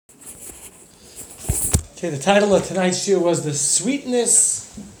Okay, the title of tonight's shiur was The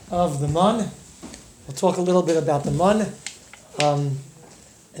Sweetness of the Man. We'll talk a little bit about the man.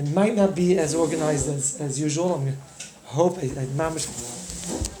 It might not be as organized as usual. I hope I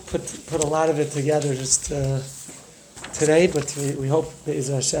put a lot of it together just today, but we hope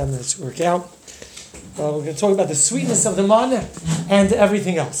Be'ezer Hashem that should work out. We're going to talk about the sweetness of the man and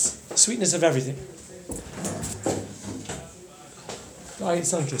everything else. Sweetness of everything.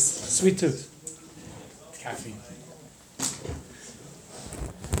 Sweet tooth. Caffeine.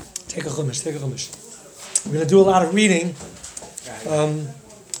 Take a chumash. We're going to do a lot of reading.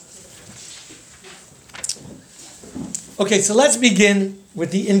 Okay, so let's begin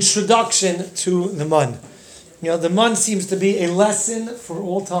with the introduction to the man. You know, the man seems to be a lesson for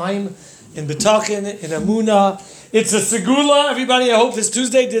all time in B'tachin, in Amunah. It's a segula. Everybody, I hope this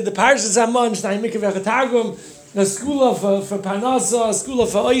Tuesday did the Parshas Haman, Shnai Mikveh Targum, the school for Parnasa, a school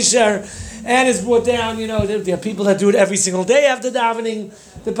for Oisher, and it's brought down. You know, there are people that do it every single day after davening.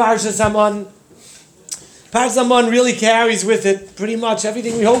 The Parshas Haman. Parshas Haman really carries with it pretty much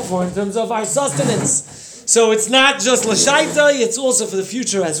everything we hope for in terms of our sustenance. So it's not just l'shaita; it's also for the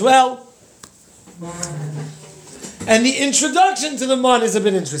future as well. And the introduction to the man is a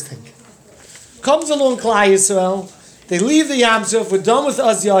bit interesting. Comes along Klal Yisrael. They leave the Yam Suf. We're done with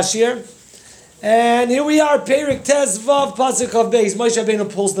Az Yashir. And here we are, Perek Tes Vav Pasuk of Beis. Moshe Rabbeinu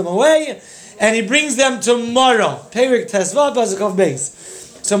pulls them away, and he brings them to Mara. Perek Tes Vav Pasuk of Beis.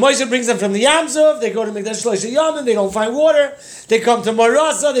 So Moshe brings them from the Yam Suf. They go to Mikdash Shlosh Yamim. They don't find water. They come to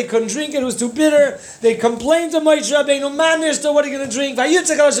Marasa. They couldn't drink it. It was too bitter. They complain to Moshe Rabbeinu. Manishta, what are you going to drink?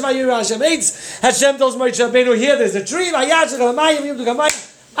 Vayitzak Hashem Vayirah Hashem Eitz. Hashem tells Moshe Rabbeinu, here there's a tree. Vayatzak Alamayim Yimdu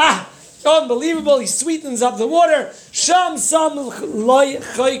Kamayim. Unbelievable. He sweetens up the water. Sham sam loy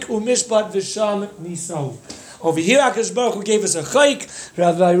chayk umishpat v'sham nisau. Over here, HaKadosh Baruch Hu gave us a chayk.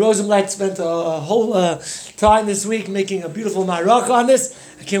 Rabbi Rosenblatt spent a whole time this week making a beautiful marach on this.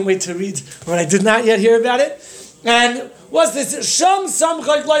 I can't wait to read what I did not yet hear about it. And what's this? Sham sam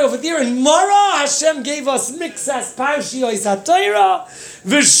chayk loy over there in Mara. Hashem gave us mixas parshiyos hatayra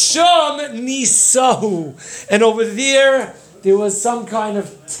v'sham nisau. And over there was some kind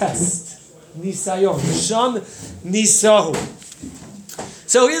of test. Nisayon. V'sham nisahu.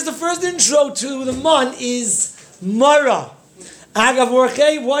 So here's the first intro to the man is Mara. Agav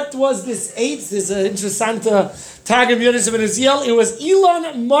Orchei, what was this eight? This is an interesting Targum Yonis and Ezekiel. It was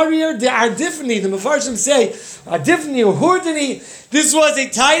Elon Marir de Ardifni. The Mefarshim say Ardifni or Hurdani. This was a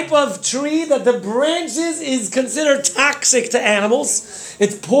type of tree that the branches is considered toxic to animals.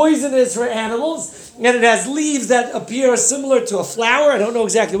 It's poisonous for animals. And it has leaves that appear similar to a flower. I don't know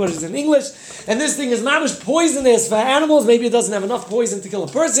exactly what it is in English. And this thing is mamish poisonous for animals. Maybe it doesn't have enough poison to kill a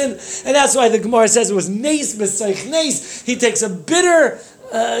person. And that's why the Gemara says it was nes b'seich nes. He takes a bitter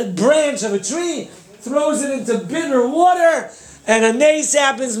branch of a tree, throws it into bitter water, and a nes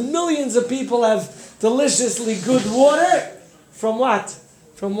happens. Millions of people have deliciously good water. From what?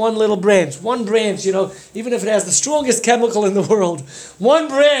 From one little branch. One branch, you know, even if it has the strongest chemical in the world, one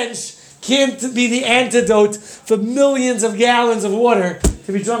branch can't be the antidote for millions of gallons of water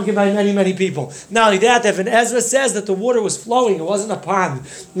to be drunk by many, many people. Not only that, Ibn Ezra says that the water was flowing. It wasn't a pond.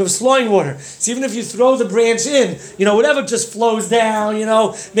 It was flowing water. So even if you throw the branch in, you know, whatever just flows down, you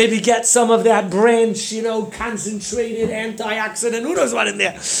know, maybe get some of that branch, you know, concentrated antioxidant, who knows what in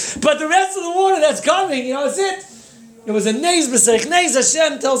there. But the rest of the water that's coming, you know, is it. It was a neis b'seich neis.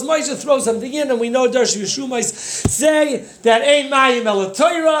 Hashem tells Moshe to throw something in, and we know Darsh Yeshumais say that ein mayim el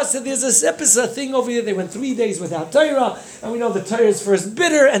Torah. So there's a thing over here. They went 3 days without Torah, and we know the Torah is first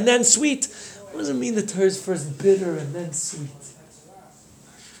bitter and then sweet. What does it mean the Torah is first bitter and then sweet?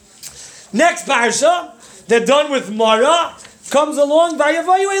 Next parsha, they're done with Mara. Comes along,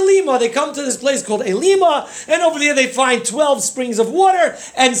 Vayavayu Elima. They come to this place called Elima, and over there they find 12 springs of water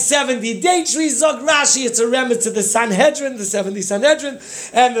and 70 date trees. Zog Rashi, it's a remnant to the Sanhedrin, the 70 Sanhedrin,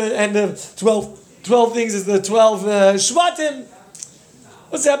 and the 12 things is the 12 Shvatim.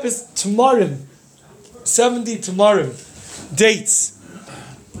 What's up is Tamarim. 70 Tamarim. Dates.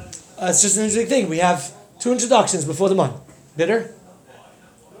 It's just an interesting thing. We have two introductions before the month. Bitter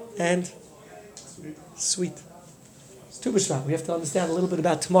and sweet. Tu B'Shvat. We have to understand a little bit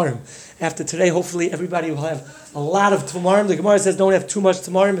about Tamarim. After today, hopefully everybody will have a lot of Tamarim. The Gemara says don't have too much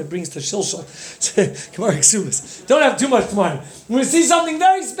Tamarim. It brings to Shilshal. Gemara Ksubas. Don't have too much Tamarim. We're going to see something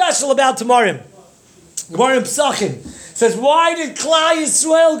very special about Tamarim. Gemara in Psachim says, why did Klal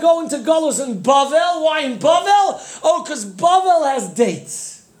Yisrael go into Golus in Bavel? Why in Bavel? Oh, because Bavel has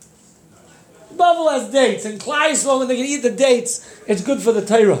dates. Bavel has dates. And Klal Yisrael, when they can eat the dates, it's good for the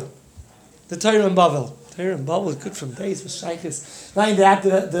Torah. The Torah in Bavel. Torah and Bavel is good from days for Shaykhis. Like that,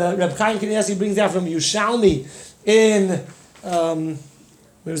 the Reb Chaim Kanievsky brings that from Yerushalmi in,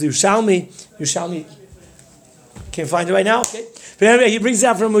 where's the Yerushalmi? Yerushalmi, can't find it right now, okay. But anyway, he brings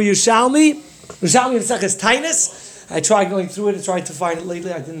that from Yerushalmi. Yerushalmi Mesechus Tainus. I tried going through it, I tried to find it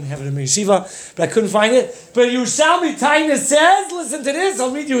lately, I didn't have it in my yeshiva, but I couldn't find it. But Yerushalmi Tainus says, listen to this,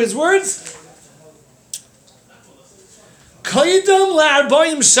 I'll read you his words. Kaidam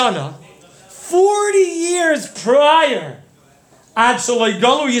la'arbayim shana, 40 years prior, ad shaloi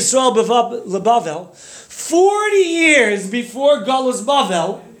galu Yisrael leBavel, 40 years before Galus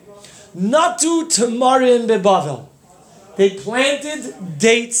Bavel, natu tamarin beBavel. They planted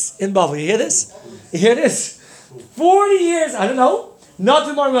dates in Bavel. You hear this? You hear this? 40 years, I don't know,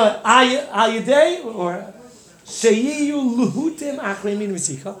 natu tamarin ayadei, or sheyiyu luhutim achrei min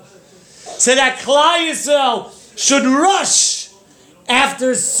misika. So that Klal Yisrael should rush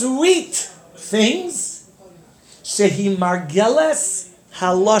after sweet things. Shehi margeles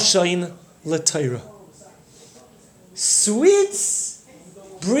halashain l'Torah. Sweets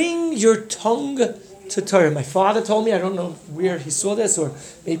bring your tongue to Torah. My father told me, I don't know where he saw this, or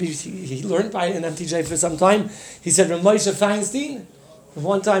maybe he learned by an MTJ for some time. He said, Rav Moshe Feinstein,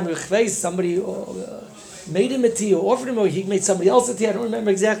 one time somebody made him a tea or offered him, or he made somebody else a tea. I don't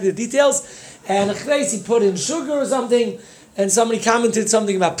remember exactly the details. And he put in sugar or something, and somebody commented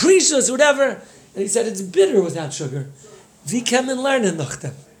something about precious or whatever, and he said it's bitter without sugar. Wie kann man lernen nach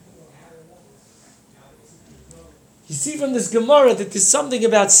dem? You see from this Gemara that there's something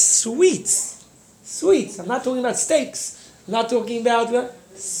about sweets. Sweets. I'm not talking about steaks. I'm not talking about a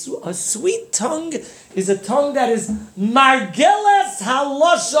sweet tongue is a tongue that is margeles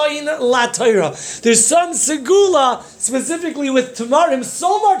haloshain la Torah. There's some segula specifically with tamarim,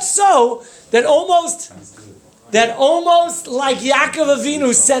 so much so that almost like Yaakov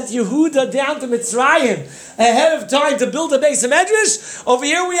Avinu sent Yehuda down to Mitzrayim ahead of time to build a base of Medrash. Over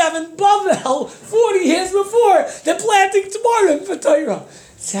here we have in Bavel 40 years before they're planting tamarim for Torah.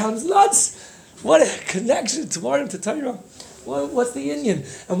 Sounds nuts. What a connection, tamarim to Torah. What's the Indian?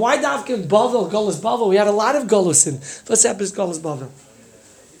 And why Dafka in Bavel, Golus Bavel? We had a lot of Golus in. Let's have this Golus Bavel.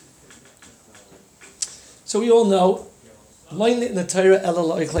 So we all know,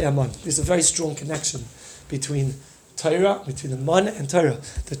 there's a very strong connection between Torah, between the Man and Torah.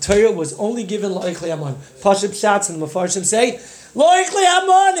 The Torah was only given Lo'ichle Aman. Pashib Shatz and Mefarshim say, Lo'ichle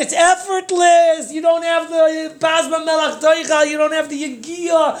Aman, it's effortless. You don't have the Basma Melach Toicha, you don't have the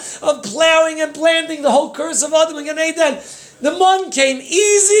Yegiya of plowing and planting, the whole curse of Adam and Gan Eden. The Man came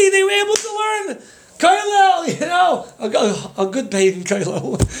easy, they were able to learn. Koilel, a good paid in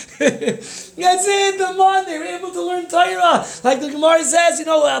Koilel. That's it, the Man, they were able to learn Torah. Like the Gemara says,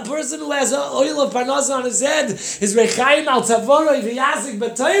 a person who has oil of Parnasa on his head is Rechaim al Tavora, V'yazik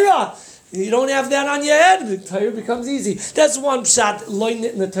b'Torah. You don't have that on your head, the Torah becomes easy. That's one pshat,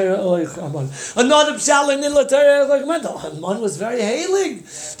 loinit in the Torah. Another pshat, loinit in the Torah. The man was very heilig.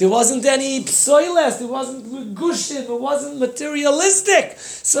 There wasn't any psoiles, there wasn't gushin, it wasn't materialistic.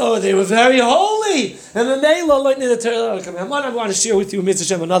 So they were very holy. And the Meila, loinit in the Torah. I want to share with you, Mitzvah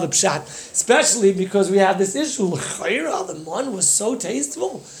Shem, another pshat, especially because we have this issue. The man was so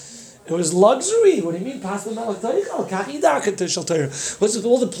tasteful. It was luxury. What do you mean? What's with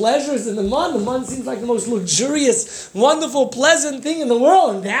all the pleasures in the Man? The Man seems like the most luxurious, wonderful, pleasant thing in the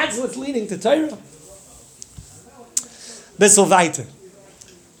world, and that's what's leading to Torah. Bissel weiter.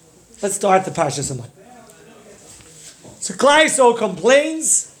 Let's start the Parsha Saman. So Klal Yisrael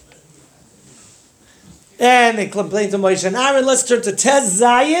complains, and they complain to Moshe and Aaron. Let's turn to Tez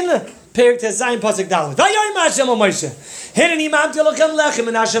Zayin. Perik Tez Zayin Pasuk Dalet. Vayoyim Hashem o Moshe. I'm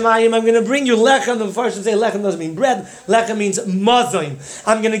going to bring you lechem. The Mepharshim say lechem doesn't mean bread. Lechem means mazoim.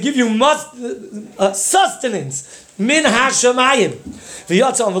 I'm going to give you sustenance. Min hashamayim. They're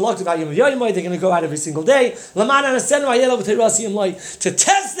going to go out every single day. To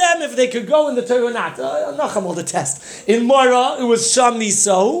test them if they could go in the Torah or not. Nacham, the test. In Mara, it was Shamni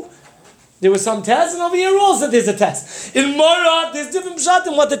so. There was some test, and over here also there's a test. In Mara, there's different pshat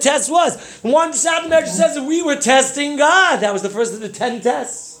in what the test was. One pshat says that we were testing God. That was the first of the 10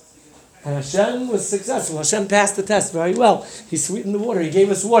 tests. And Hashem was successful. Hashem passed the test very well. He sweetened the water. He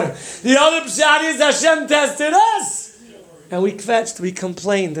gave us water. The other pshat is Hashem tested us. And we kvetched, we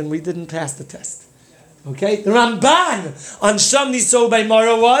complained, and we didn't pass the test. Okay? The Ramban on Shamni So by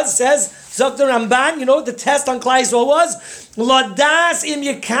Mara says, Dr. Ramban, the test on Klal Yisrael was, Ladas im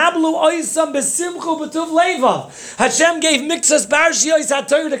yekablu oisam besimchu b'tuv levav. Hashem gave Mikzas Barshiyos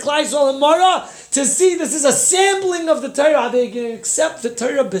HaTorah to Klal Yisrael and Mara to see this is a sampling of the Torah. They can accept the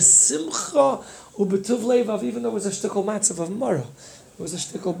Torah besimcha u'b'tuv levav, even though it was a shtickle matzav of Mara. It was a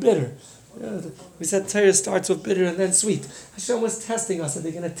shtickle bitter. We said Torah starts with bitter and then sweet. Hashem was testing us that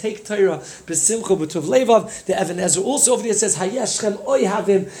they're going to take Torah b'simcha b'tuv levav. The Even Ezra also over there says Hayeshchem oy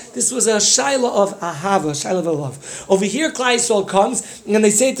havim. This was a shaila of ahava, shaila of love. Over here, Klal Yisrael comes and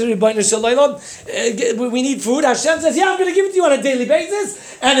they say to Rebbeinu Shalom, we need food. Hashem says, yeah, I'm going to give it to you on a daily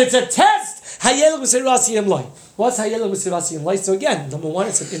basis, and it's a test. Hayel v'serasiyim loy. What's Hayel v'serasiyim loy? So again, number one,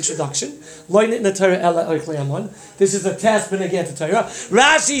 it's an introduction. Loy nit na Torah ela oichlei amon. This is a test when I get to Torah.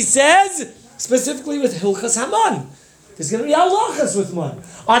 Rashi says, specifically with Hilchas Haman, there's going to be halachas with man.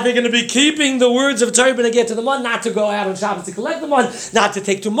 Are they going to be keeping the words of Torah when they get to the man? Not to go out on Shabbos to collect the man, not to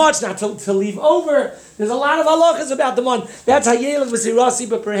take too much, not to leave over. There's a lot of halachas about the man. That's Hayel v'serasi,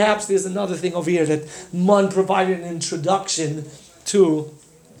 but perhaps there's another thing over here that man provided an introduction to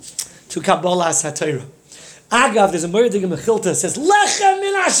Kabbalas HaTorah. Agav, there's a Merdig in Mechilta says, Lechem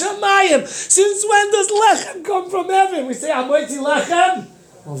min hashamayim. Since when does lechem come from heaven? We say, Amoitzi lechem.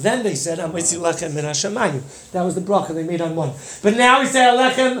 Well, then they said, Amoitzi lechem min hashamayim. That was the bracha they made on one. But now we say,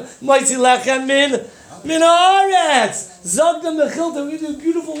 Lechem, Moitzi lechem min haaretz. Zog the Mechilta. We do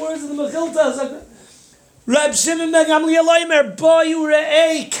beautiful words in the Mechilta. Reb Shimon ben Gamliel Omer, Boyu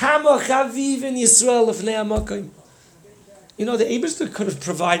re'ei kama chaviv in Yisrael lefnei hamakom. You know, the Eibishter could have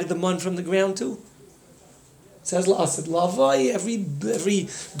provided the man from the ground too. It says La'asad Lavai, every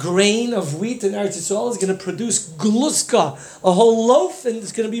grain of wheat in Eretz Yisrael is going to produce gluska, a whole loaf, and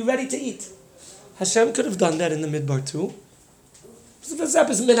it's going to be ready to eat. Hashem could have done that in the Midbar too.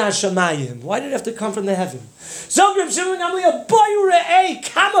 Why did it have to come from the heaven?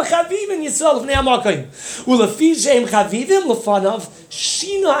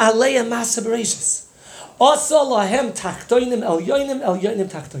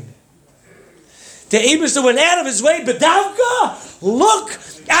 The Eibishter went out of his way, but Davka, look,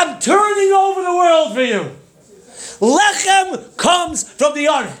 I'm turning over the world for you. Lechem comes from the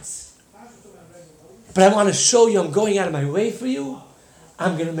Aretz. But I want to show you I'm going out of my way for you.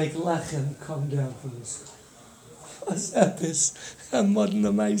 I'm going to make Lechem come down from the sky. What's that this?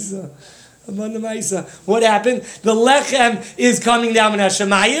 What happened? The lechem is coming down in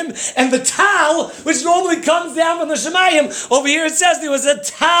Hashemayim, and the tal, which normally comes down from the Shemayim, over here it says there was a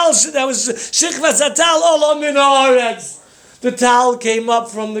tal that was shichvas atal olam min haaretz. The tal came up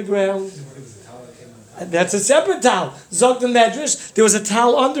from the ground. And that's a separate tal. Zog the Medrash, there was a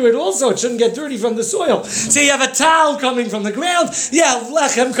tal under it also. It shouldn't get dirty from the soil. So you have a tal coming from the ground. You have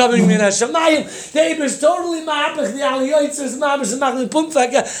lechem coming in Hashemayim. The Eibishter totally ma'apach. The aliyotzes ma'amish ma'achlim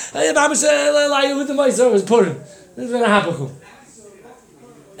pumfak. Ma'amish layehud the ma'isor was Purim. This is ha'apachu.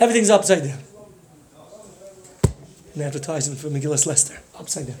 Everything's upside down. An advertisement for Megillas Lester.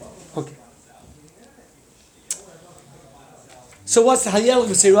 Upside down. Okay. So what's the Hayel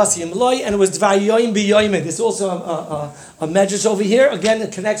v'serasiyim loy? And it was Dvar Yoim b'yoimid. There's also a medrash over here. Again, a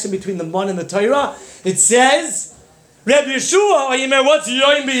connection between the man and the Torah. It says, Reb Yeshua, what's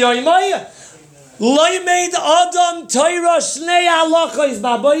Yoim b'yoimid? Loy made Adam Torah shnei halachos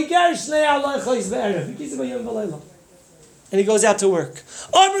b'boiker, shnei halachos b'erev. And he goes out to work.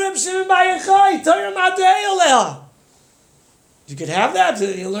 Reb Shimon bar Yochai, Torah matei aleha. You could have that.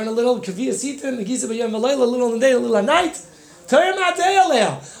 You learn a little kaviyah sitim, a little in the day, a little at night. Torah matei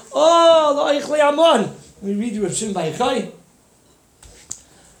aleha. Oh, lo'ichlei amon. We read Reb Shimon bar Yochai.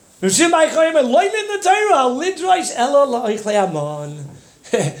 Reb Shimon bar Yochai, loy min the Torah, lidrosh elo lo'ichlei amon.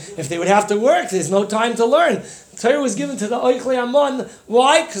 If they would have to work, there's no time to learn. Torah was given to the Oichlei Amon.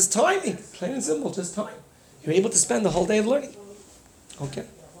 Why? Because timing. Plain and simple, just time. You're able to spend the whole day of learning. Okay.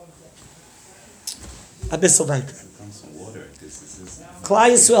 Abyssal Vayter.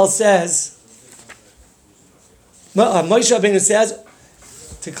 Klal Yisrael says, Moshe Rabbeinu says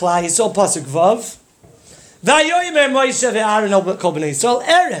to Klal Yisrael, Pasuk Vav, Vayomer Moshe ve'Aaron el kol bnei Yisrael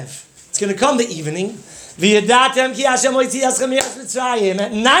erev. It's going to come the evening. At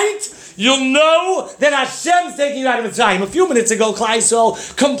night, you'll know that Hashem's taking you out of Mitzrayim. A few minutes ago, Klal Yisrael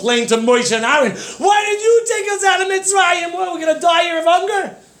complained to Moshe and Aaron, why did you take us out of Mitzrayim? What, we're going to die here of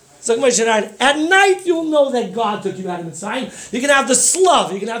hunger? So Moshe and Aaron, at night you'll know that God took you out of Mitzrayim. You can have the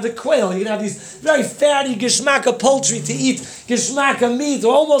slav, you can have the quail, you can have these very fatty geshmaka poultry to eat, geshmaka meat,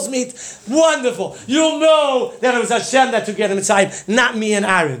 or almost meat. Wonderful. You'll know that it was Hashem that took you out of Mitzrayim, not me and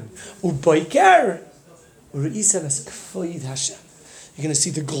Aaron. Uboiker. You're going to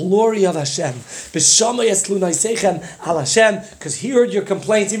see the glory of Hashem. Because he heard your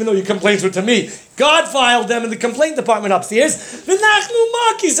complaints, even though your complaints were to me. God filed them in the complaint department upstairs.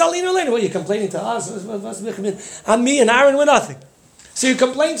 What, you're complaining to us? And me and Aaron were nothing. So your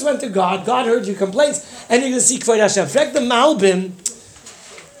complaints went to God. God heard your complaints. And you're going to see Kvod Hashem. Frek the Malbim.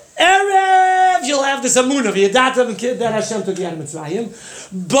 Erev Arev, you'll have this amunah, v'yadatam kid that Hashem took you out of Mitzrayim.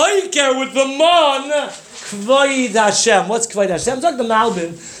 Boiker with the man, Kvoid Hashem. What's Kvoid Hashem? It's like the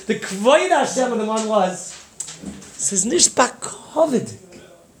Malbim. The Kvoid Hashem of the man was, it says, Nishba Kovidik,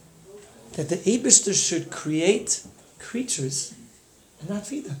 that the Eibishter should create creatures and not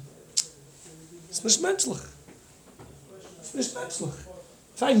feed them. It's nicht menschlich. It's nicht menschlich.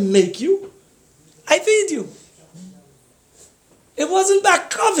 If I make you, I feed you. It wasn't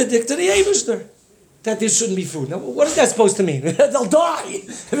back Kovidik to the Eibishter that there shouldn't be food. Now, what is that supposed to mean? They'll die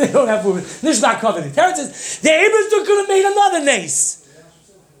if they don't have food. Nicht back Kovidik. Terence says, the Eibishter could have made another nace.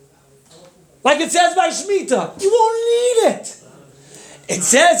 Like it says by Shemitah. You won't need it. It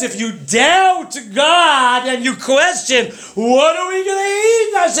says if you doubt God and you question, what are we going to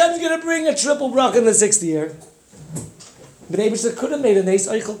eat? Hashem's going to bring a triple brach in the 6th year. But Eibishter could have made a nace,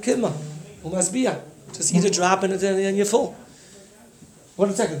 Eichel Kima, Umasbiyah. Just eat a drop and then you're full. What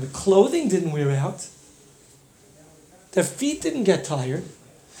a second. The clothing didn't wear out. Their feet didn't get tired.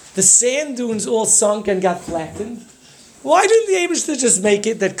 The sand dunes all sunk and got flattened. Why didn't the Eibishter just make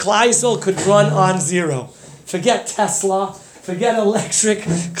it that Klal Yisrael could run on zero? Forget Tesla. Forget electric.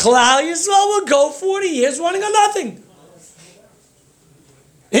 Klal Yisrael will go 40 years running on nothing.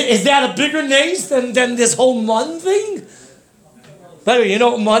 Is that a bigger nace than this whole mun thing? By the way, you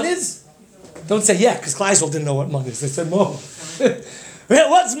know what mun is? Don't say yeah, because Klal Yisrael didn't know what mun is. They said mo.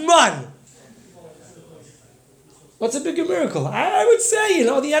 What's mun? What's a bigger miracle? I would say,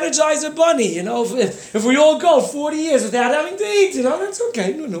 the Energizer Bunny. If we all go 40 years without having to eat, that's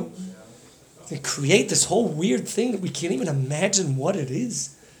okay. No. They create this whole weird thing that we can't even imagine what it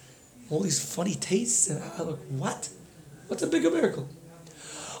is. All these funny tastes. And I look, what? What's a bigger miracle?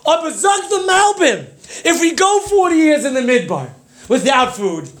 Abazak the Malbim. If we go 40 years in the Midbar without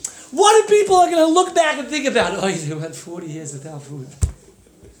food, what are people are going to look back and think about? Oh, they went 40 years without food.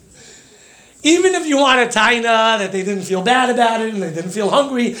 Even if you want a taina that they didn't feel bad about it and they didn't feel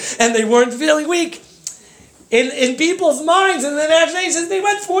hungry and they weren't feeling weak, in people's minds and their imaginations, they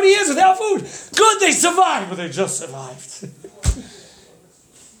went 40 years without food. Good, they survived, but they just survived.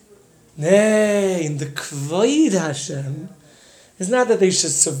 Nay, in the Kvoid Hashem, it's not that they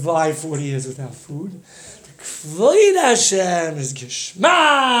should survive 40 years without food. The Kvoid Hashem is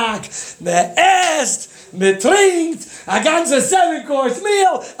Geschmack, me'est, metrinkt, a ganze 7-course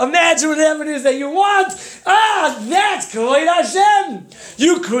meal. Imagine whatever it is that you want. That's Kvoid Hashem.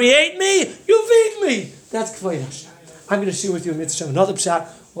 You create me, you feed me. That's Kvoid Hashem. I'm going to share with you in Mitzvah another pshat.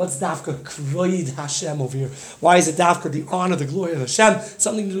 What's Dafka Kvoid Hashem over here? Why is it Dafka the honor, the glory of Hashem?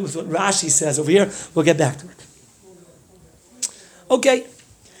 Something to do with what Rashi says over here. We'll get back to it. Okay.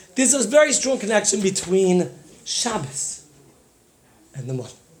 There's a very strong connection between Shabbos and the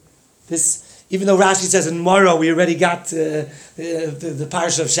month. Even though Rashi says in Mara we already got the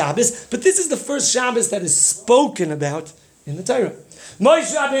parasha of Shabbos, but this is the first Shabbos that is spoken about in the Torah.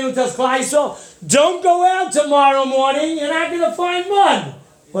 Moshe Rabbeinu tells Klal Yisrael, don't go out tomorrow morning, you're not going to find mud.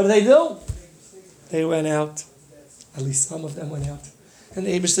 What do? They went out. At least some of them went out. And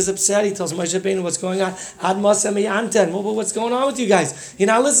the Eibush is upset. He tells Moshe Rabbeinu what's going on. Ad Masem Yanten. What's going on with you guys? You're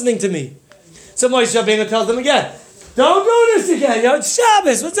not listening to me. So Moshe Rabbeinu tells them again, don't do this again. It's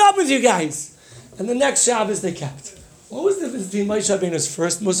Shabbos. What's up with you guys? And the next Shabbos they kept. What was the difference between Moshe Rabbeinu's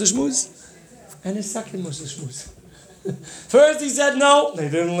first Mussar Shmuz and his second Mussar Shmuz? First he said no, they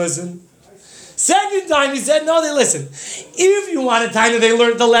didn't listen. Second time he said no, they listened. If you want a time that they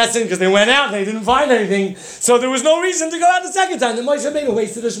learned the lesson because they went out and they didn't find anything, so there was no reason to go out the second time. Then Moshe Rabbeinu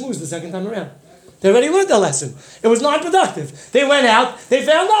wasted a shmuz the second time around. They already learned the lesson. It was non-productive. They went out, they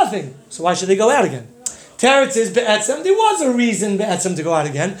found nothing. So why should they go out again? Teretz is be'etzem. There was a reason be'etzem to go out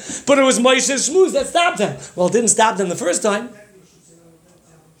again, but it was Moshe's shmuz that stopped them. Well, it didn't stop them the first time.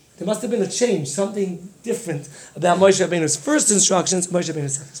 There must have been a change, something different about Moshe Rabbeinu's first instructions and Moshe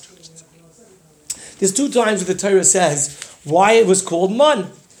Rabbeinu's second instructions. There's 2 times where the Torah says why it was called man.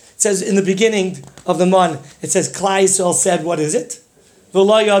 It says in the beginning of the man, it says Klal Yisrael said, what is it?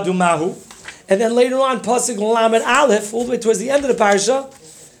 V'lo yadu mahu. And then later on, Pasuk Lamed Aleph, all the way towards the end of the parasha,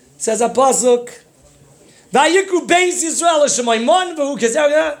 says a Pasuk, Vayikru Beis Yisrael Shemay Man v'hu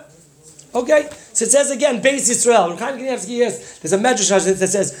kezer. Okay, so it says again, Beis Yisrael. There's a medrash that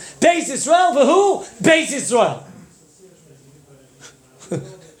says, Beis Yisrael, v'hu, Beis Yisrael.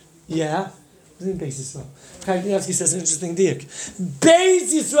 Yeah, what is Beis Yisrael? Chaim Kanievsky says an interesting diak.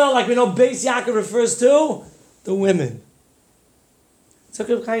 Beis Yisrael, like we know Beis Yaakov refers to the women. So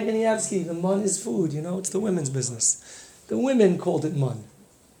Chaim Kanievsky, the man is food, it's the women's business. The women called it man.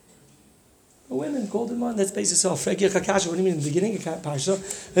 Women called it man. That's basically so. What do you mean in the beginning of Parsha?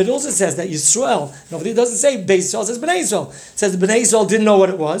 It also says that Yisrael. Nobody doesn't say Beis Yisrael. It says Bnei Yisrael. It says the Bnei Yisrael didn't know what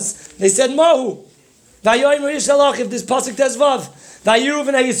it was. They said Mahu. Vayoymu Ishalach. If this pasuk tezvav. Vayiru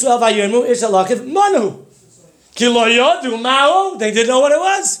Bnei Yisrael. Vayoymu Ishalach. If Manu. Ki lo yodu Mahu. They didn't know what it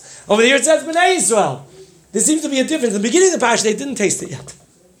was. Over here it says Bnei Yisrael. There seems to be a difference. In the beginning of the Parsha, they didn't taste it yet.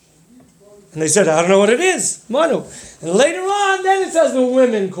 And they said, I don't know what it is. Manu. And later on, then it says the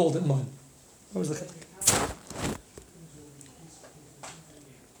women called it man. What was the chilek?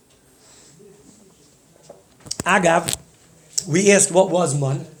 Agav, we asked what was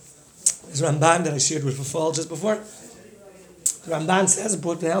man. There's Ramban that I shared with Rafal just before. The Ramban says,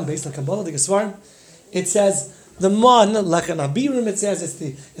 put down based on Kabbalah, the Gesvarim, it says the man, like an Abirim, it says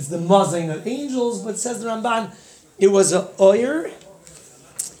it's the mazain of angels, but it says the Ramban, it was a oyer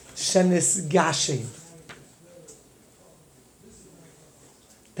shenis gashim.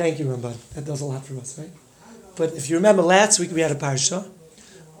 Thank you, Ramban. That does a lot for us, right? But if you remember last week we had a parsha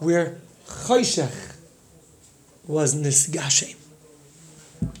where choshech was nisgashem.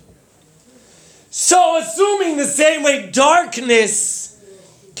 So, assuming the same way darkness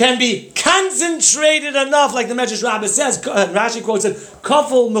can be concentrated enough, like the Medrash Rabbah says, Rashi quotes it,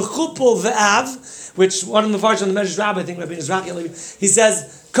 kafel mechupel ve'av, which one of the parts on the Medrash Rabbah, I think Rabbi Nizraki, he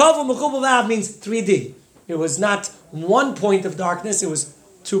says, kafel mechupel ve'av means 3D. It was not 1 point of darkness, it was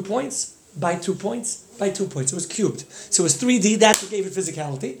 2 points, by 2 points, by 2 points. It was cubed. So it was 3D, that's what gave it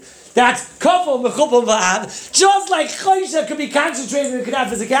physicality. That's kafel mechupel ve'av. Just like choshech could be concentrated and could have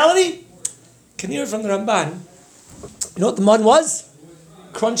physicality, can you hear from the Ramban? You know what the mud was?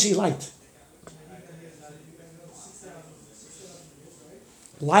 Crunchy light.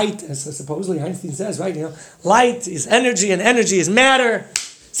 Light, as supposedly Einstein says, right? You know, light is energy and energy is matter.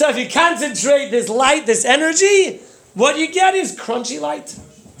 So if you concentrate this light, this energy, what you get is crunchy light.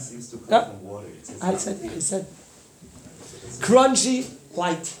 It seems to come from water. I said crunchy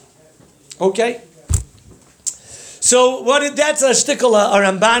light. Okay? So that's a shtickle, a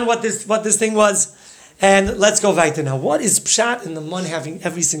Ramban, what this thing was. And let's go weiter now. What is pshat in the man having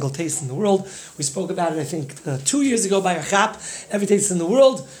every single taste in the world? We spoke about it, I think, 2 years ago by Achap. Every taste in the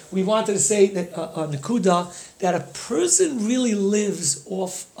world. We wanted to say that Nakuda, that a person really lives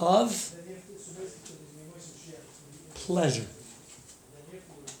off of pleasure.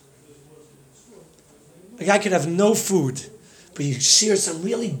 A guy could have no food, but you share some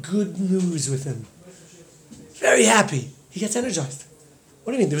really good news with him. Very happy. He gets energized.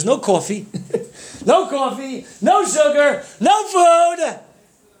 What do you mean? There's no coffee. No coffee, no sugar, no food.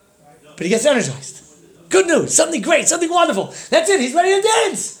 But he gets energized. Good news, something great, something wonderful. That's it, he's ready to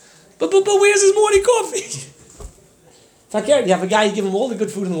dance. But where's his morning coffee? You have a guy, you give him all the good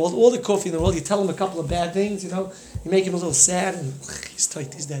food in the world, all the coffee in the world, you tell him a couple of bad things, you know, you make him a little sad, and he's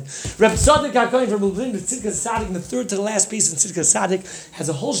tight, he's dead. Reb Tzadok HaKohen from Lublin, Tzidkas Tzaddik, the third to the last piece in Tzidkas Tzaddik, has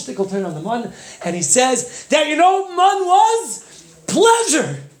a whole shtickle turn on the man, and he says that, you know what man was?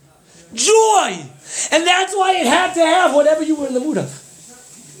 Pleasure, joy, and that's why it had to have whatever you were in the mood of.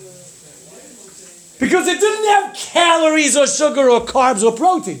 Because it didn't have calories or sugar or carbs or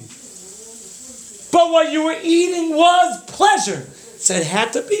protein. But what you were eating was pleasure. So it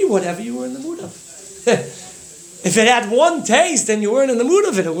had to be whatever you were in the mood of. If it had one taste and you weren't in the mood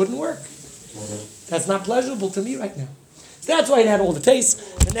of it, it wouldn't work. That's not pleasurable to me right now. So that's why it had all the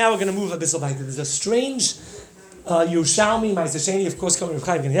tastes. And now we're going to move a bit back. There's a strange Yerushalmi Ma'aser Sheni, of course, coming from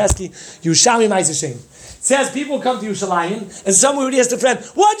Chaim Kanievsky. Yerushalmi Ma'aser Sheni. It says people come to Yerushalayim, and someone would ask a friend,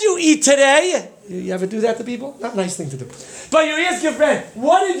 "What'd you eat today?" You ever do that to people? Not a nice thing to do. But you ask your friend,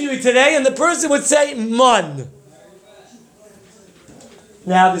 "What did you eat today?" And the person would say, "Man."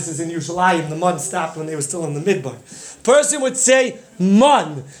 Now this is in Yerushalayim. The man stopped when they were still in the midbar. Person would say,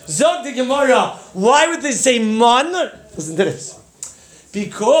 "Man." Zog the Gemara. Why would they say man? Listen to this.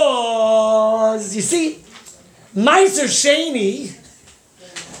 Because you see, Ma'aser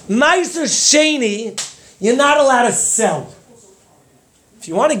Sheni, you're not allowed to sell. If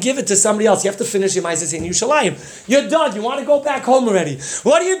you want to give it to somebody else, you have to finish your Ma'aser Sheni in Yerushalayim. You're done. You want to go back home already.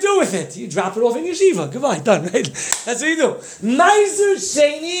 What do you do with it? You drop it off in yeshiva. Goodbye. Done. Right? That's what you do. Ma'aser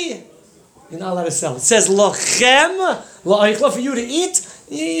Sheni, you're not allowed to sell. It says lochem la'oichla, for you to eat.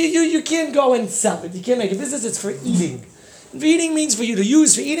 You can't go and sell it. You can't make a business. It's for eating. And eating means for you to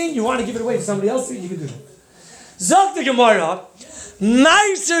use for eating. You want to give it away to somebody else, you can do that. Zok the Gemara,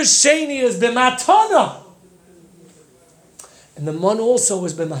 Ma'aser Sheni is b'matana. And the man also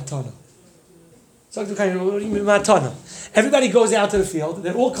is b'matana. Zok the Gemara, what do you mean b'matana? Everybody goes out to the field.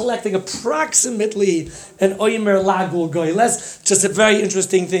 They're all collecting approximately an oimer lagul goyles. Just a very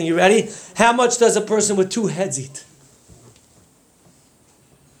interesting thing. You ready? How much does a person with 2 heads eat?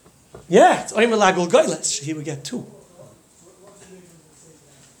 Yeah, it's Oimer Lagul Goyles. He would get 2.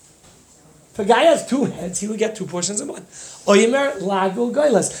 If a guy has 2 heads, he would get 2 portions of one. Oimer Lagul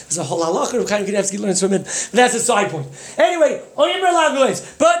Goyles. There's a whole halacha of Chaim Kanievsky learns from it, but that's a side point. Anyway, Oimer Lagul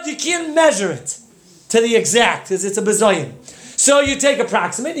Goyles. But you can't measure it to the exact, because it's a bazoyim. So you take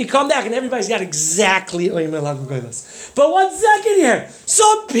approximate, you come back, and everybody's got exactly Oimer Lagul Goyles. But 1 second here.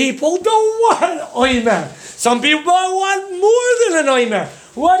 Some people don't want Oimer. Some people want more than an Oimer.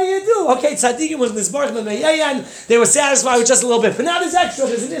 What do you do? Okay, tzaddikim was misbarchim and they were satisfied with just a little bit. But now there's extra,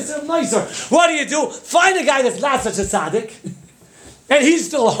 there's an issue nicer. What do you do? Find a guy that's not such a tzaddik, and he's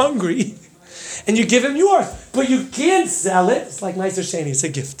still hungry, and you give him yours. But you can't sell it. It's like nicer sheni, it's a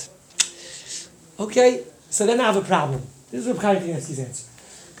gift. Okay, so then I have a problem. This is Reb Chaim Kanievsky's answer.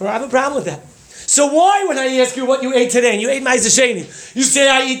 But I have a problem with that. So why, when I ask you what you ate today, and you ate Meiser Sheni, you say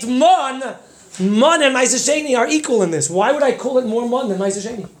I eat mon and Meiser Sheni are equal in this. Why would I call it more mon than Meiser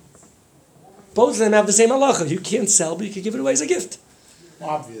Sheni? Both of them have the same halacha. You can't sell, but you can give it away as a gift.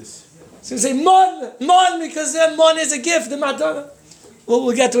 Obvious. So you say mon, because mon is a gift, the matana. Well,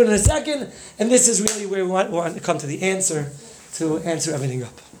 we'll get to it in a second, and this is really where we want to come to the answer, to answer everything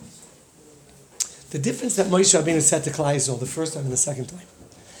up. The difference that Moshe Rabbeinu said to Klal Yisrael the first time and the second time,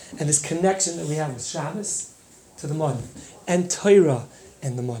 and this connection that we have with Shabbos to the mon, and Torah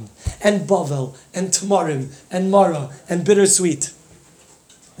and the mon, and Bavel, and Tamarim, and Mara, and bittersweet,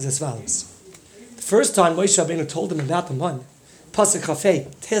 is as follows. The first time Moshe Rabbeinu told him about the mon, Pasuk Chafei,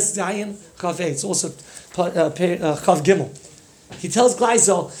 Tes Zayin Chafei, it's also Chav Gimel. He tells Klal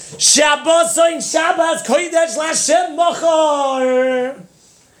Yisrael, Shabbos in Shabbos, Kodesh Lashem Machar.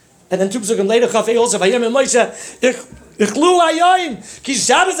 And then 2 psukim later, Chafei also, Vayem and Moshe, Ichlu Hayoim, Ki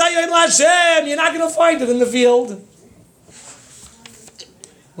Shabbos Hayoim Lashem. You're not going to find it in the field.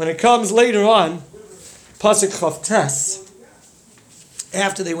 When it comes later on, Pasuk Chav Tes,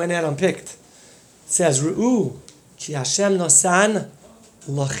 after they went out and picked, it says, Ru'u, Ki Hashem Nosan,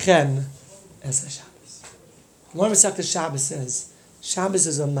 Lachem Es HaShabbos. Gemara Masechta Shabbos says, Shabbos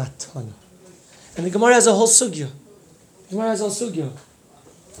is a matana. And the Gemara has a whole sugya.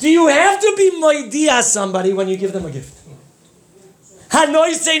 Do you have to be moidia somebody when you give them a gift?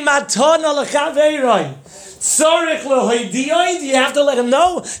 Hanoi say matana l'chaveiroi. Tzorich lehoidiyoi. Do you have to let him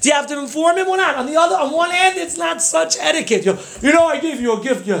know? Do you have to inform him or not? On one hand, it's not such etiquette. You know, I gave you a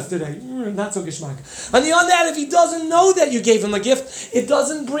gift yesterday. Not so geshmak. On the other hand, if he doesn't know that you gave him a gift, it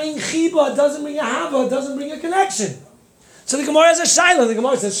doesn't bring chiba, it doesn't bring a hava, it doesn't bring a connection. So the Gemara has a shaila. The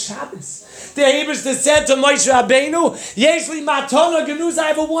Gemara says Shabbos. The Eibishter said to Moshe Rabbeinu, Yeshli matana genuz, I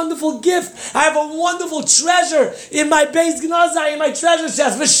have a wonderful gift. I have a wonderful treasure in my Beis Gnazai, in my treasure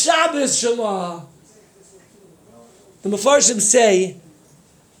chest. V'Shabbos Shema. The Mefarshim say,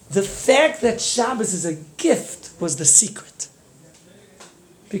 the fact that Shabbos is a gift was the secret.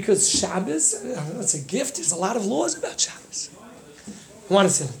 Because Shabbos, it's a gift, there's a lot of laws about Shabbos. I want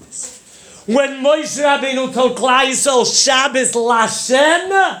to say like this. When Moshe Rabbeinu told Klal Yisrael Shabbos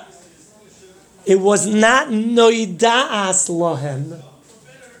Lashem, it was not noida'as lohem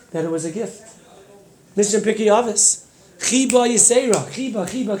that it was a gift. Mishnah Pirkei Avos. Chiba Yisera, Chiba,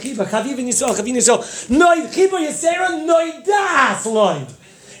 Chavivin Yisrael, Noid, Chiba Yisera, Noida'as lohem.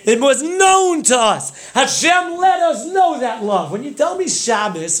 It was known to us. Hashem let us know that love. When you tell me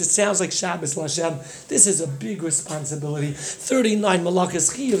Shabbos, it sounds like Shabbos Lashem. This is a big responsibility. 39 Malakas,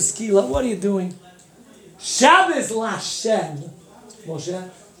 Chiyuv Skila. What are you doing? Shabbos Lashem.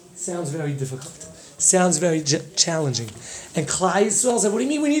 Moshe, sounds very difficult. Sounds very challenging. And Klal Yisrael said, what do you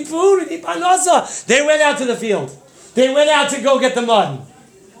mean? We need food. We need panasa. They went out to the field. They went out to go get the mud.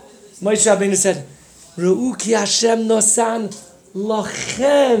 Moshe Rabbeinu said, Ru'u ki Hashem nosan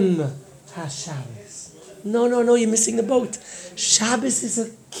lochem haShabbos. No, you're missing the boat. Shabbos is a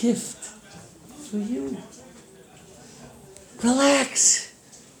gift for you. Relax.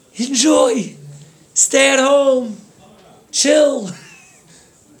 Enjoy. Stay at home. Chill.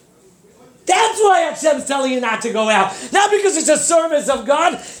 That's why Hashem's telling you not to go out. Not because it's a service of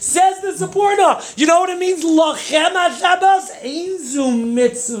God. Says the supporter. You know what it means? Lochem haShabbos. Ein zu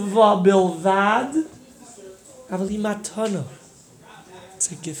mitzvah bilvad. Avali matana.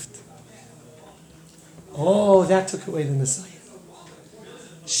 It's a gift. Oh, that took away the Messiah.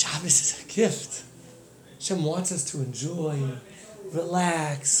 Shabbos is a gift. Hashem wants us to enjoy,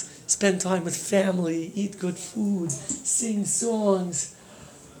 relax, spend time with family, eat good food, sing songs.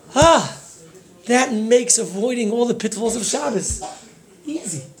 That makes avoiding all the pitfalls of Shabbos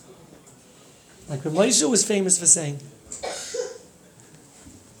easy. Like what Moshe was famous for saying.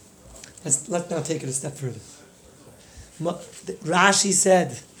 Let's now take it a step further. Rashi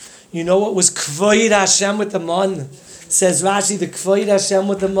said, you know what was Kvoid Hashem with the man? Says Rashi, the Kvoid Hashem,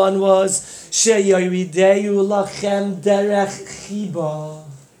 what the man was, She'yorideu lachem derech chiba.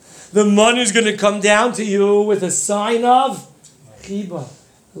 The man is going to come down to you with a sign of chiba,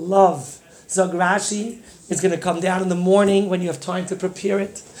 love. Zog Rashi, it's going to come down in the morning when you have time to prepare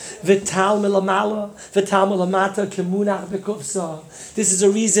it. V'tal milamala, v'tal milamata, kemunach bekufsa. This is a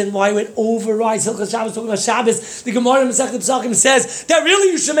reason why it overrides Hilchos Shabbos, talking about Shabbos. The Gemara in Masechet Pesachim says that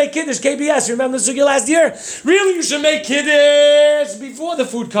really you should make Kiddush, KBS. You remember the sugya last year? Really you should make Kiddush before the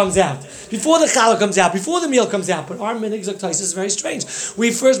food comes out, before the challah comes out, before the meal comes out. But our minhag Zok Tais is very strange.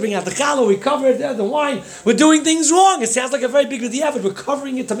 We first bring out the challah, we cover it there, the wine. We're doing things wrong. It sounds like a very big idea, but we're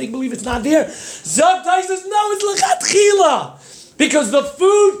covering it to make believe it's not there. Zok Tais says, no, it's l'chatchila. Because the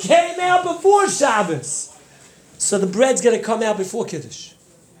food came out before Shabbos. So the bread's going to come out before Kiddush.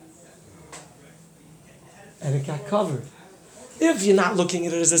 And it got covered. If you're not looking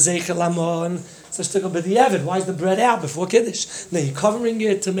at it as a Zeichel Amon, it's a shtickle b'diavad. Why is the bread out before Kiddush? No, you're covering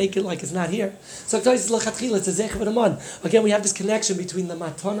it to make it like it's not here. So it's a Zeichel Amon. Again, we have this connection between the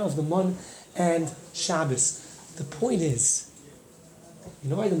matana of the mon and Shabbos. The point is, you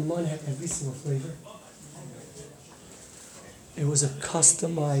know why the mon had every single flavor? It was a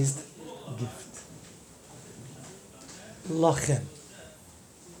customized gift. Lachem.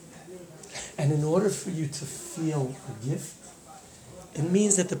 And in order for you to feel a gift, it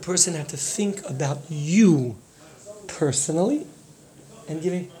means that the person had to think about you personally and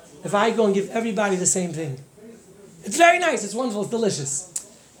giving. If I go and give everybody the same thing, it's very nice, it's wonderful, it's delicious.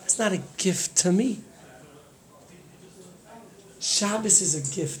 That's not a gift to me. Shabbos is a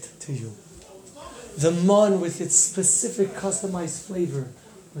gift to you. The mon with its specific customized flavor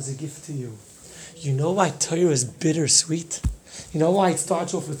was a gift to you. You know why Torah is bittersweet? You know why it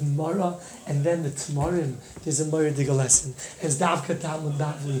starts off with Mara and then the Tmarim? There's a Mara Diga lesson. It's Davka Talmud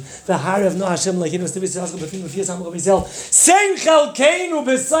Bavli. The Harav No Hashem like was Tivis Yaskel B'Fim B'Fiyas Hamel B'Yisrael. Sein Chalkeinu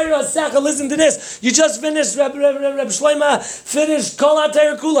B'Sayra Secha. Listen to this. You just finished Reb Shloima finished Kol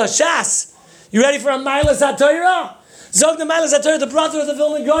HaTorah Kula Shas. You ready for a Mailas HaTorah? Zog the Mailas HaTorah, the brother of the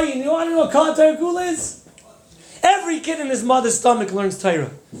Vilna Goyin. You want to know what Kol HaTorah Kula is? Every kid in his mother's stomach learns Torah,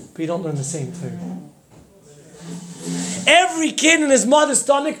 but you don't learn the same Torah. Every kid in his mother's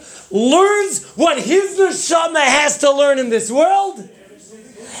stomach learns what his neshama has to learn in this world.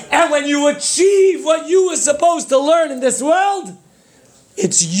 And when you achieve what you were supposed to learn in this world,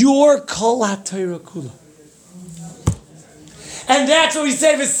 it's your Kol HaTorah Kula. And that's what we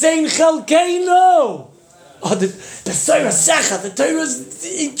say, V'sein Chalkeinu. Oh, the Torah Secha, the Torah is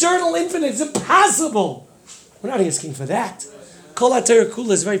eternal, infinite, it's impossible. We're not asking for that. Kol HaTorah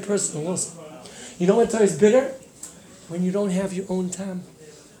Kula is very personal also. You know when Torah is bitter? When you don't have your own time.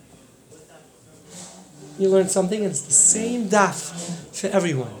 You learn something and it's the same daf for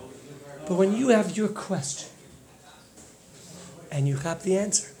everyone. But when you have your question and you have the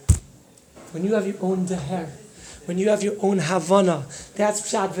answer, when you have your own deher, when you have your own havana, that's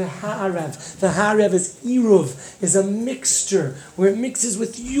pshat v'ha'arev. The ha'arev is iruv, is a mixture where it mixes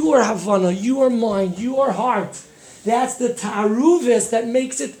with your havana, your mind, your heart. That's the ta'aruvis that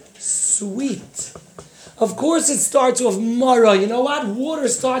makes it sweet. Of course it starts off mara. You know what? Water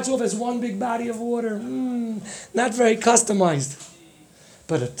starts off as one big body of water. Not very customized.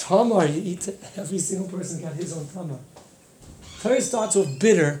 But a tamar, you eat it. Every single person got his own tamar. Torah starts off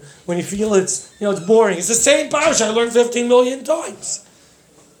bitter when you feel it's boring. It's the same parasha I learned 15 million times.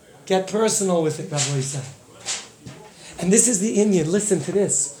 Get personal with it, Rabbi Yisrael. And this is the Inyan. Listen to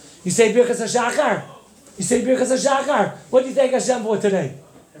this. You say Birchas HaShachar. You say Birchas HaShachar. What do you thank Hashem for today?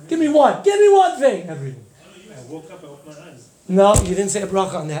 Give me one. Give me one thing. Everything. I woke up, I opened my eyes. No, you didn't say a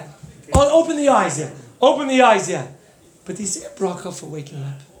bracha on that. Okay. Oh, open the eyes, yeah. Open the eyes, yeah. But do you say a bracha for waking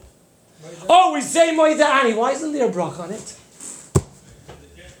up? Oh, we say Moida Ani. Why isn't there a bracha on it?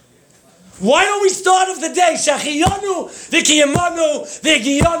 Why don't we start off the day? Shachiyanu, v'kiyamanu,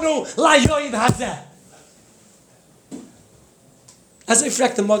 v'giyanu, layoid hazeh. As I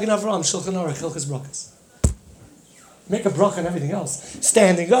frek the Magen Avraham, Shulchan Aruch, Hilchos Brachos. Make a bracha and everything else.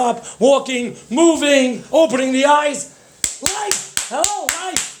 Standing up, walking, moving, opening the eyes. Life! Hello,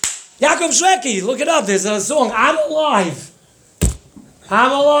 life! Yaakov Shweki, look it up. There's a song, I'm alive.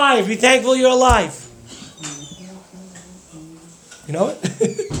 I'm alive. Be thankful you're alive. You know it?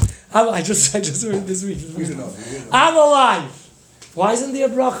 I just heard it this week. I'm alive. Why isn't there a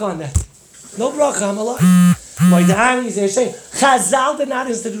bracha on that? No bracha, I'm alive. My dad is saying, Chazal did not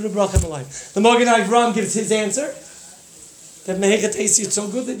institute a bracha, I'm alive. The Magen Avraham gives his answer. That Mehechat Eisi, it's so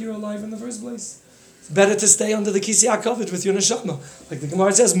good that you're alive in the first place. It's better to stay under the Kisei HaKavod with your neshama. Like the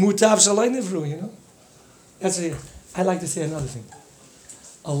Gemara says, Mutav Shalai Nivru, you know? That's what I'd like to say another thing.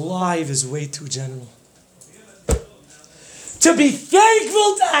 Alive is way too general. To be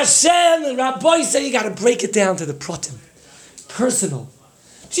thankful to Hashem, the Rabbi say you got to break it down to the pratim. Personal.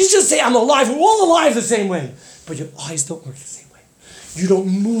 You just say, I'm alive. We're all alive the same way. But your eyes don't work the same way. You don't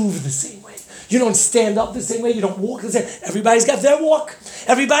move the same way. You don't stand up the same way. You don't walk the same way. Everybody's got their walk.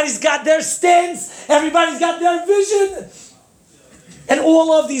 Everybody's got their stance. Everybody's got their vision. And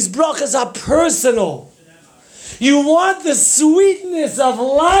all of these brachas are personal. You want the sweetness of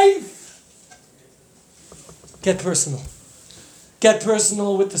life? Get personal. Get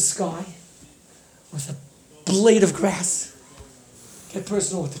personal with the sky, with a blade of grass. Get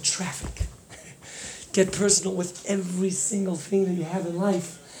personal with the traffic. Get personal with every single thing that you have in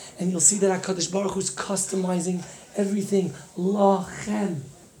life. And you'll see that HaKadosh Baruch Hu is customizing everything. Lachem,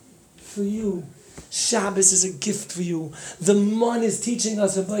 for you. Shabbos is a gift for you. The Mon is teaching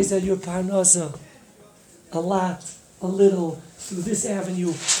us about your parnasa. A lot, a little, through this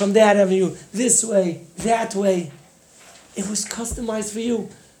avenue, from that avenue, this way, that way. It was customized for you.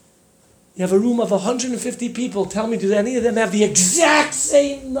 You have a room of 150 people. Tell me, do any of them have the exact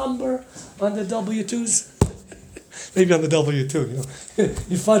same number on the W2s? Maybe on the W2, you know.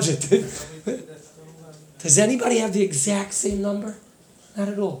 You fudge it. Does anybody have the exact same number? Not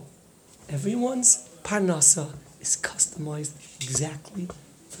at all. Everyone's parnasa is customized exactly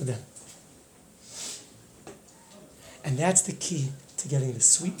for them. And that's the key to getting the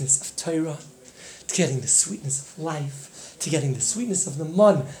sweetness of Torah, to getting the sweetness of life, to getting the sweetness of the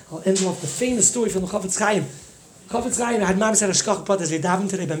Mon. I'll end off the famous story from the Chofetz Chaim. Chofetz Chaim had mamash had a shkach pot as we daven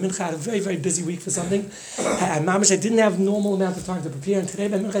today by Mincha. I had a very, very busy week for something. And mamash, I didn't have normal amount of time to prepare. And today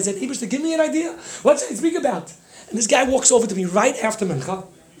by Mincha, I said, Ebershter, give me an idea. What should I speak about? And this guy walks over to me right after Mincha.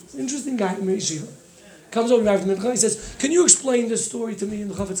 It's an interesting guy in Yeshiva. Comes over right after Mincha. He says, can you explain this story to me in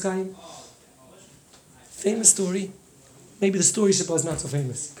the Chofetz Chaim? Famous story. Maybe the story is not so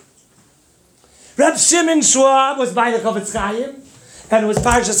famous. Reb Shimon Schwab was by the Chofetz Chaim, and it was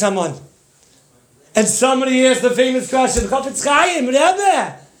Parshas Hamon. And somebody asked the famous question, Chofetz Chaim,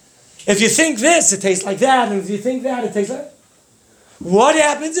 Rebbe, if you think this, it tastes like that, and if you think that, it tastes like that. What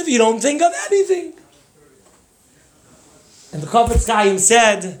happens if you don't think of anything? And the Chofetz Chaim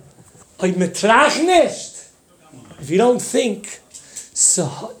said, Oy metrach nisht. If you don't think, so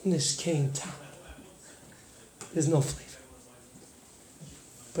hot nish kein tam. There's no flavor.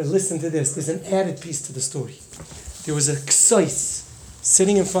 But listen to this. There's an added piece to the story. There was a ksois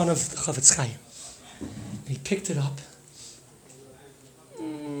sitting in front of the Chofetz Chaim. And he picked it up.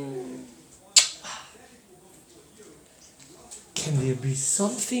 Can there be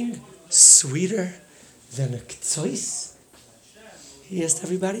something sweeter than a ksois? He asked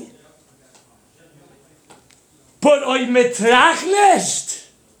everybody. But oi metrach nisht.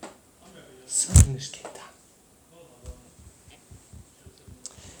 So nisht kein tam.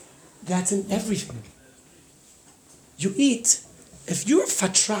 That's in everything. You eat. If you're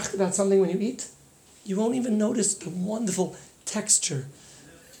fatrach about something when you eat, you won't even notice the wonderful texture,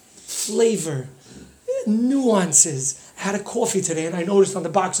 flavor, nuances. I had a coffee today and I noticed on the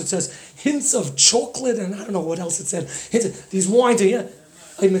box it says hints of chocolate and I don't know what else it said. These wines are here.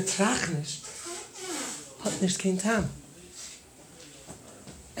 And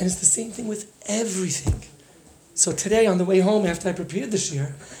it's the same thing with everything. So today on the way home after I prepared the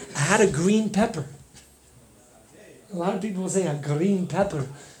shir, I had a green pepper. A lot of people will say a green pepper.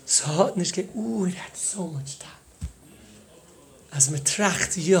 Ooh, it had so much time. As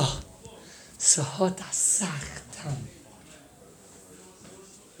metracht ya, sahot asach tam.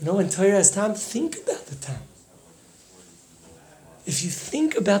 You know, when Torah has time, think about the time. If you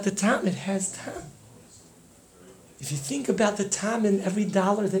think about the time, it has time. If you think about the time in every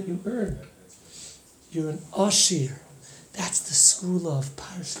dollar that you earn, you're an Oshir. That's the school of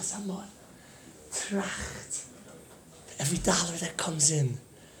Parshas Hamon. Tracht. Every dollar that comes in.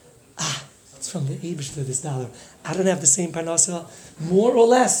 It's from the Eibishter, this dollar. I don't have the same parnasa, more or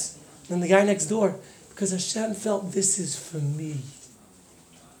less, than the guy next door. Because Hashem felt this is for me.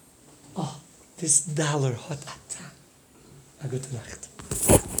 This dollar hot atam. A good night.